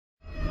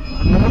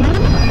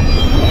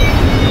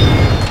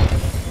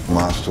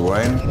Mr.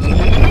 Wayne.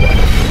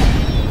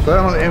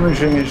 Thermal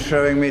imaging is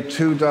showing me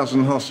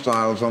 24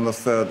 hostiles on the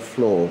 3rd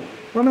floor.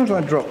 Why don't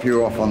I drop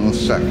you off on the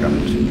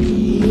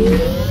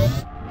 2nd?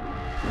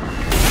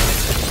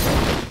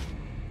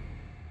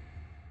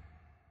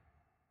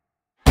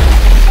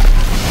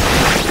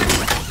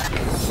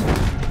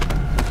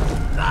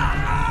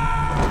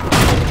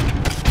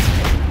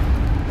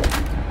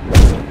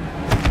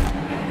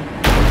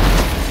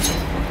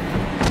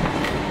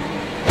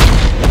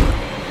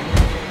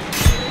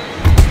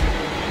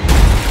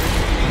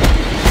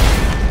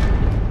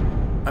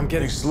 I'm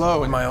getting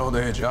slow in my old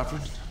age,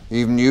 Alfred.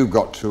 Even you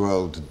got too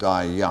old to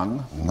die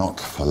young, not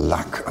for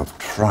lack of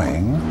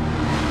trying.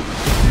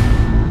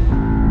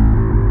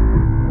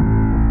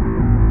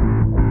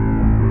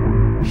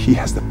 He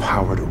has the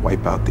power to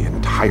wipe out the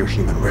entire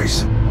human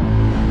race.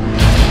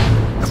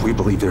 If we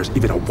believe there's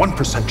even a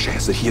 1%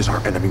 chance that he is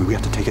our enemy, we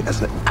have to take it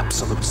as an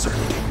absolute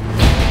certainty.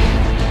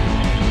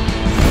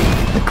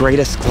 The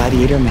greatest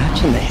gladiator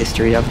match in the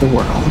history of the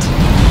world.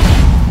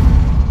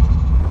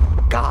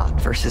 God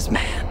versus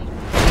man.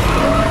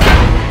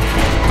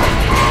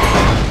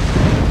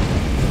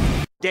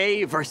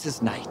 Day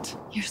versus night.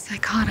 You're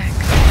psychotic.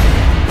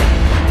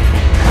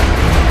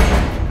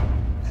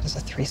 That is a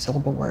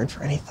 3-syllable word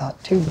for any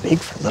thought too big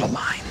for little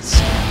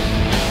minds.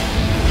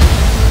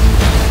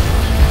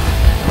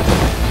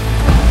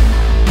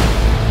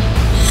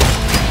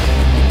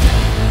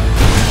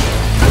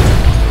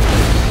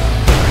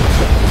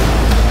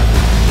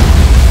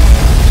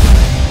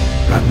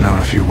 I've known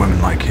a few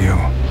women like you.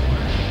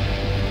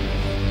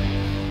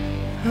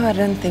 Oh, I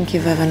don't think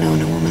you've ever known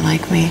a woman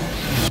like me.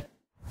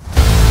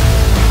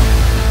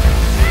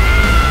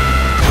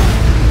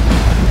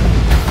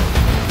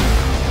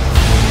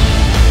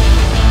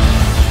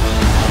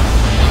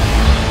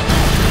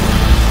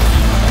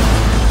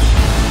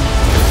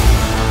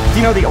 Do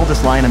you know the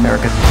oldest lie in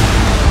America?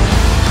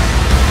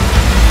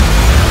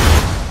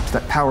 It's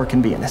that power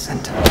can be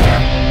innocent.